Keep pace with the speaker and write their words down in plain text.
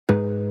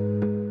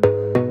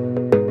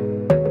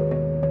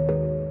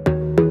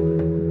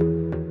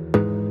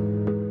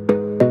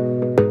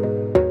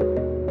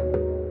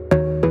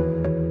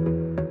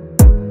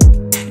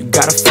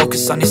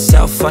focus on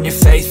yourself, on your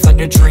faith, on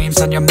your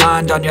dreams, on your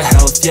mind, on your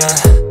health, yeah.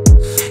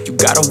 You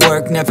gotta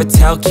work, never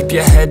tell, keep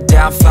your head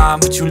down,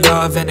 find what you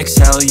love and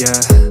excel, yeah.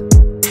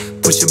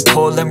 Push and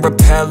pull and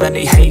repel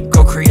any hate,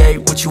 go create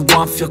what you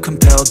want, feel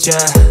compelled,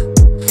 yeah.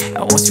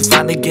 And once you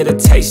finally get a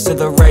taste of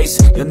the race,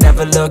 you'll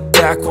never look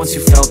back once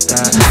you felt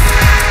that.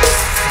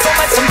 Don't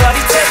let somebody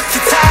take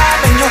your time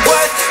and your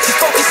worth, just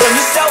focus on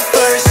yourself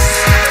first.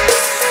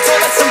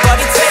 Don't let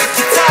somebody take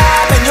your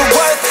time and your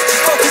worth,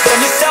 just focus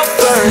on yourself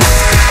first.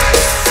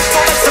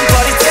 Don't let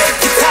somebody take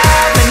your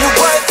time and your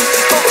worth,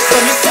 just focus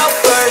on yourself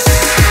first.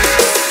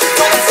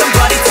 Don't let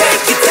somebody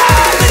take your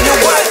time and your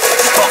worth,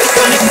 just focus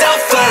on yourself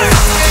first.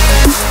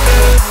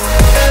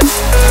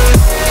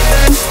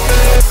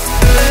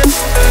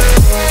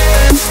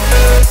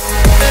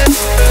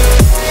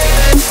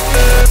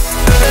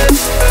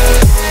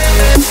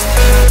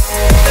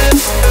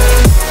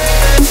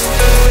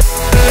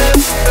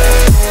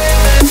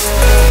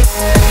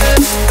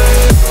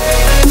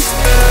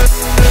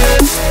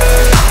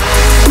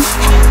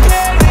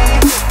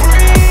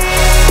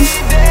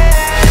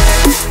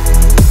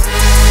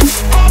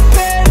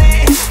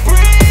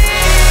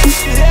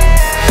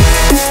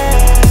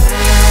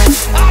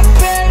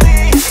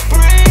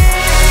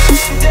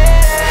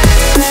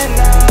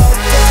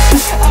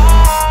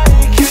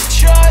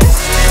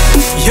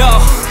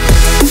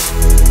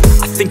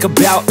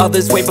 About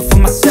others way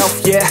before myself,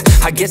 yeah.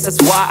 I guess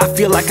that's why I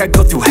feel like I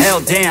go through hell,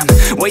 damn.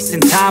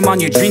 Wasting time on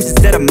your dreams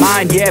instead of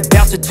mine, yeah.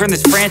 About to turn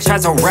this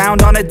franchise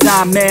around on a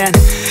dime, man.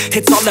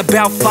 It's all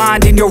about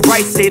finding your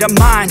right state of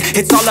mind.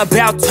 It's all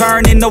about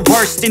turning the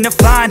worst into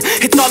fine.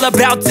 It's all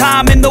about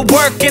time and the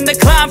work and the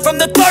climb. From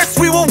the thirst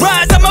we will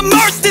rise, I'm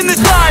immersed in this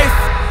life.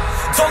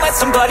 Don't let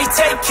somebody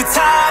take your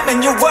time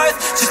and your worth,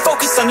 just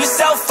focus on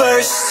yourself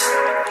first.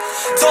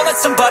 Don't let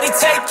somebody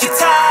take your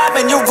time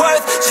and your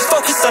worth, just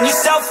focus on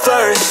yourself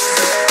first.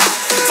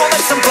 Don't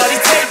let somebody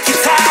take your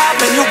time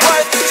and your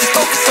worth, just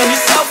focus on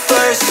yourself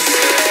first.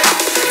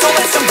 Don't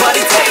let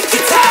somebody take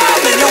your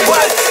time and your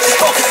worth, just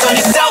focus on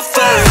yourself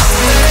first.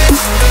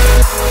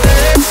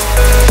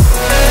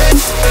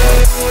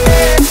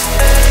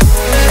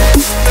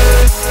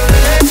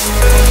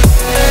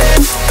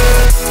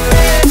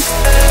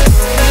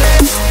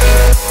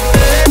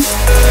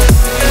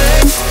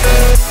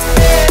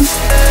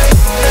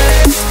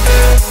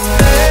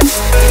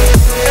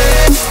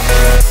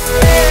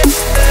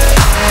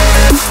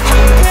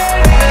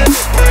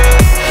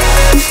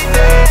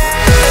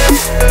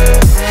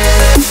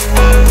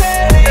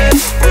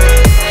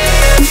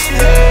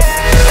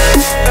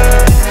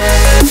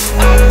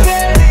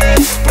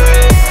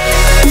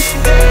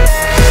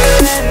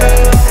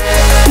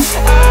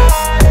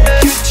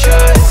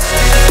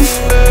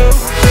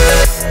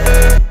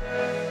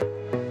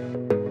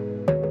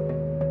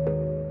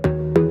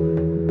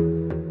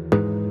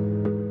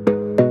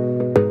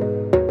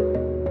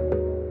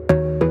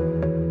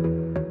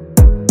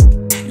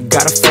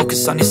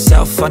 On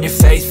yourself, on your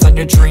faith, on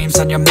your dreams,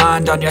 on your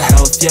mind, on your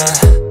health, yeah.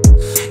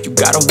 You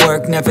gotta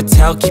work, never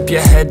tell, keep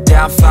your head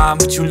down, find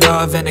what you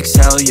love and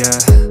excel, yeah.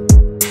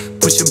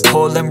 Push and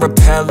pull and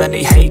repel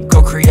any hate,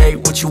 go create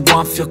what you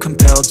want, feel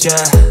compelled,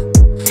 yeah.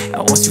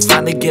 And once you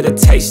finally get a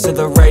taste of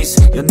the race,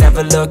 you'll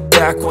never look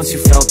back once you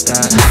felt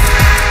that.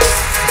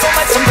 Don't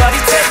let somebody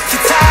take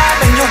your time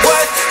and your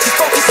worth, just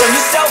focus on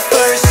yourself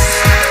first.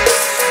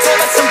 Don't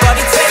let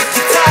somebody take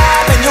your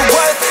time and your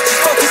worth,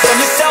 just focus on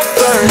yourself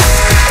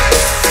first.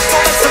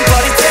 Don't let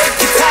somebody take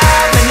your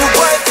time and your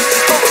worth,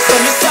 just focus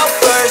on yourself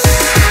first.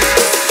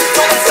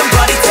 Don't let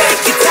somebody take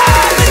your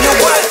time and your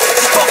worth,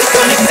 just focus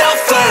on yourself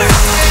first.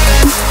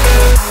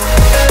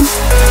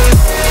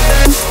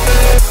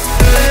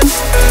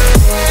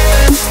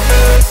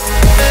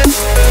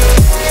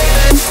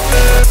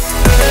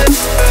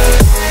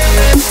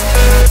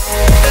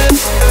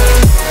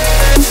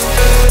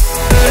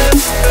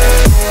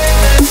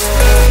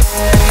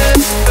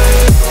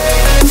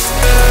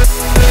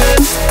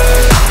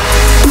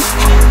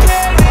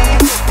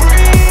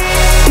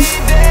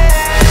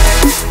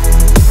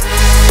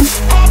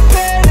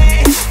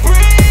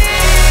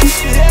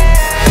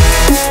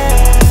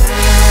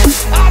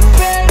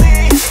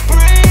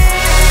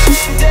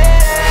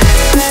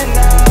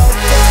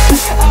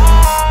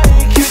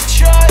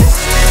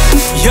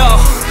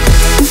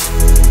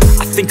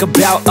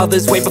 About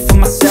others way before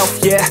myself,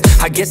 yeah.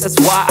 I guess that's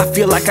why I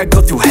feel like I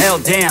go through hell,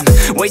 damn.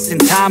 Wasting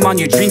time on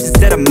your dreams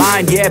instead of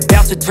mine, yeah.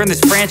 About to turn this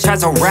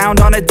franchise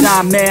around on a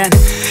dime, man.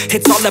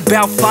 It's all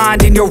about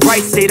finding your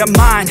right state of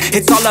mind.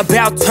 It's all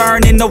about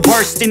turning the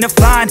worst into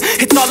fine.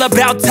 It's all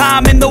about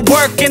time and the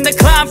work and the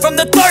climb. From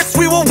the thirst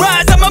we will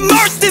rise, I'm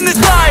immersed in this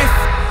life.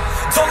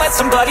 Don't let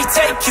somebody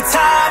take your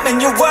time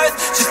and your worth,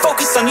 just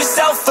focus on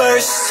yourself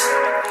first.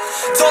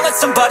 Don't let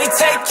somebody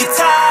take your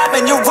time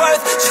and your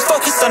worth, just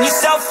focus on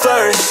yourself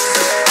first.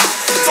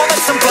 Don't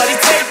let somebody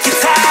take your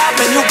time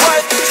and your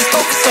worth, just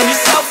focus on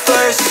yourself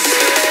first.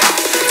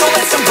 Don't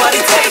let somebody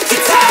take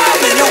your time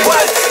and your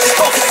worth, just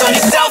focus on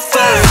yourself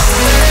first.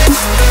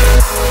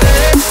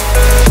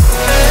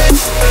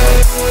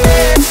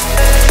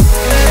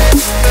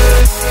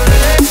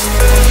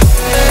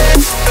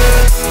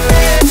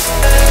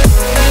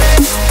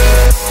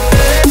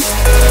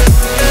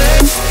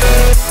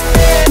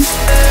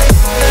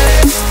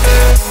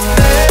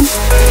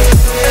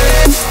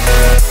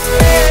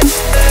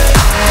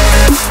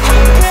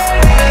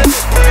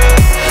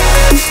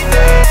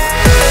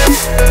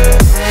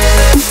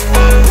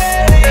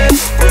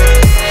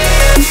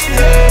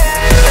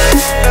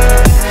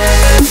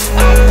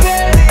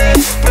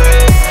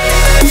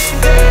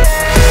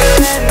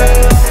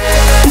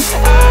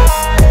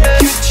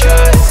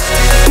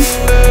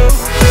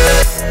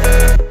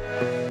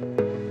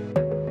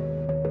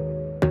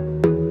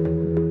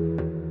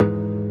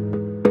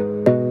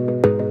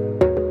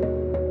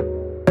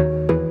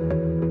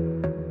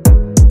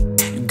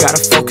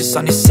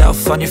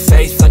 yourself, on your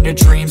faith, on your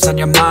dreams, on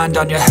your mind,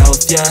 on your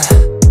health, yeah.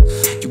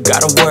 You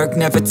gotta work,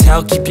 never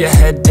tell, keep your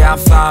head down,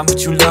 find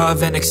what you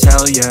love and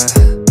excel, yeah.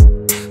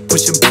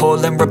 Push and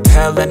pull and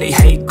repel any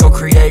hate, go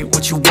create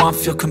what you want,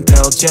 feel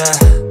compelled, yeah.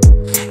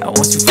 And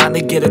once you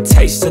finally get a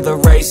taste of the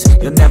race,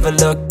 you'll never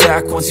look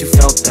back once you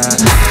felt that.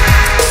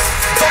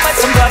 Don't let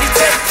somebody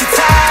take your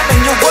time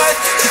and your worth,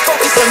 just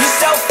focus on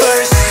yourself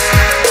first.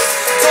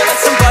 Don't let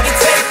somebody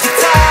take your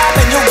time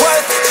and your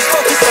worth, just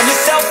focus on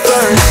yourself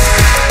first.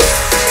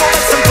 Don't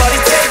let somebody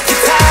take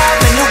your time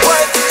and your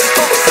worth, just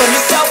focus on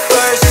yourself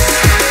first.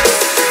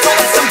 Don't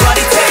let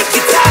somebody take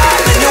your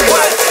time and your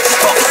worth, just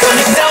focus on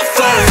yourself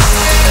first.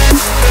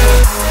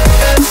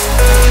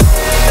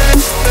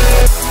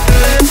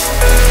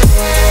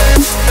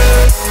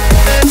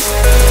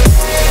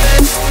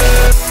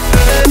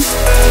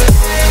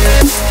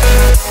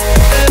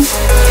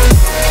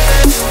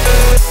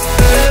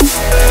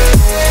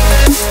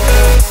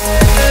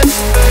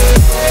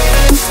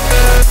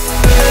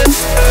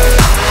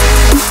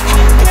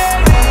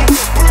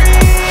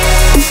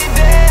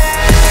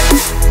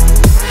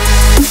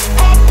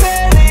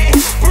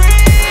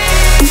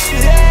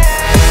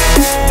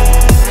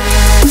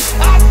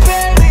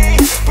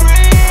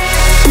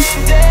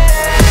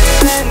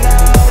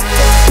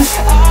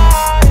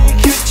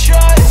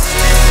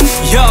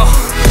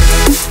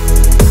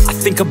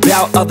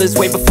 About others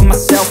way before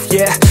myself,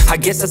 yeah. I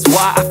guess that's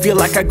why I feel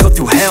like I go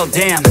through hell,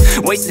 damn.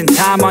 Wasting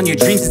time on your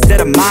dreams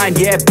instead of mine,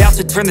 yeah. About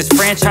to turn this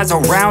franchise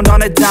around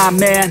on a dime,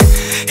 man.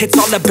 It's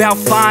all about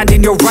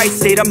finding your right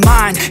state of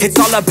mind. It's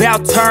all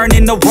about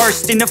turning the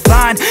worst into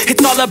fine.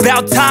 It's all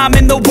about time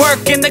and the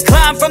work and the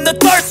climb. From the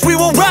thirst we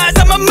will rise,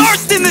 I'm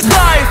immersed in this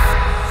life.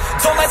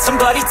 Don't let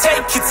somebody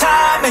take your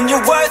time and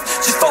your worth,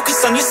 just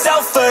focus on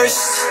yourself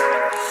first.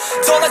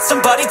 Don't let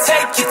somebody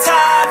take your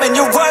time and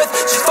your worth,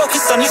 just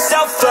focus on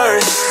yourself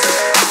first.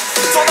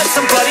 Don't let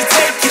somebody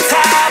take your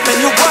time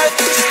and your worth,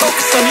 just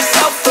focus on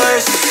yourself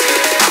first.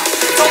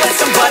 Don't let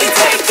somebody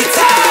take your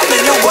time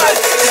and your worth,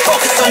 just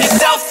focus on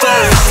yourself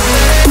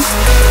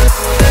first.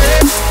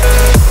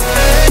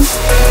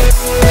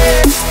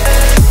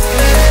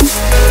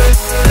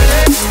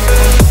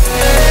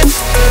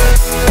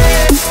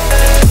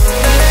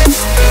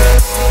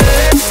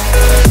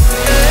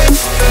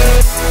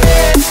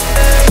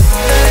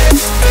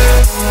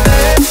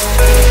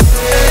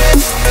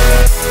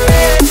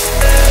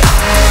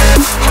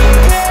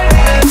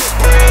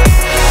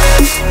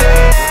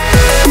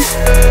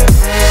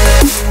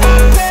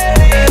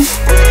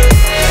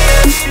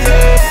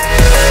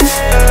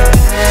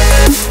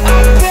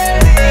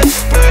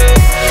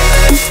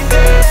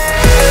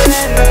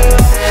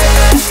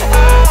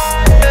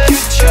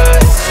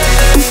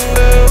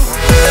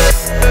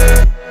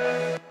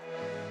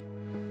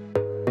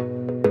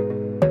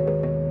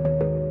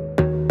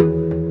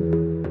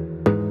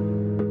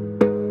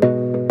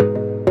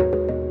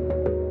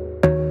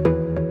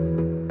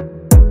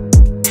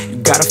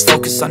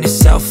 On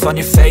yourself, on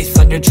your faith,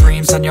 on your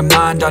dreams, on your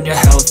mind, on your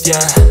health, yeah.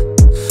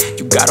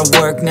 You gotta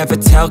work, never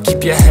tell,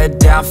 keep your head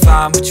down,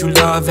 find what you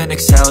love and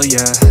excel,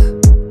 yeah.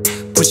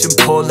 Push and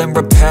pull and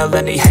repel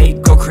any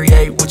hate, go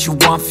create what you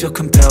want, feel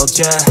compelled,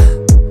 yeah.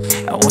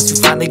 And once you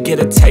finally get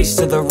a taste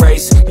of the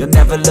race, you'll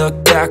never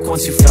look back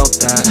once you felt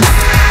that.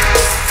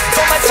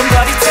 Don't let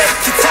somebody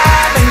take your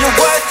time and your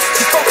worth,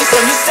 just focus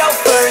on yourself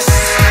first.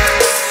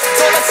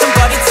 Don't let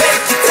somebody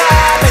take your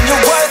time and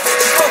your worth,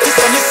 just focus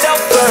on yourself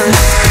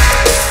first.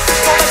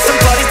 Don't let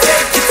somebody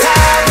take your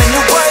time and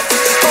your worth,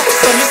 just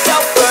focus on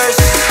yourself first.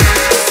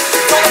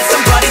 Don't let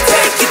somebody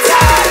take your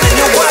time and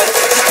your worth,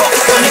 just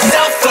focus on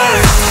yourself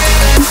first.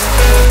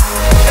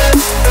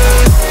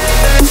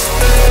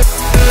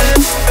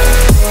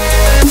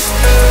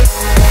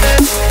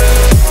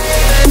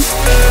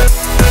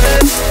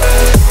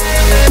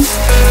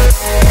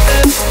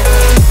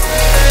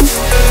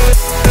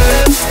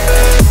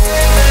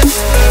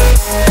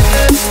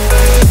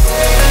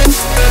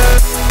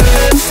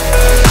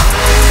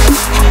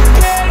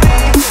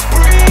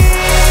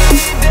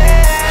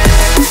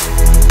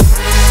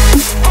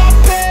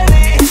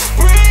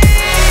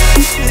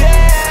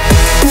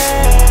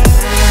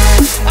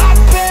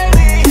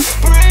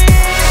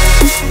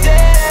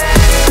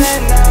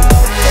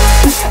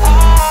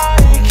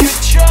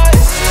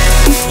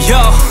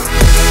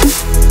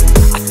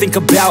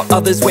 About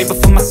others way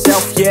before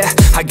myself, yeah.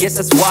 I guess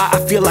that's why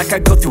I feel like I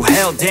go through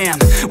hell, damn.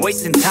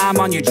 Wasting time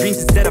on your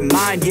dreams instead of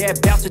mine, yeah.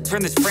 About to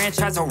turn this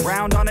franchise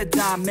around on a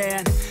dime,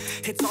 man.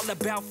 It's all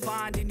about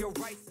finding your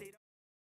right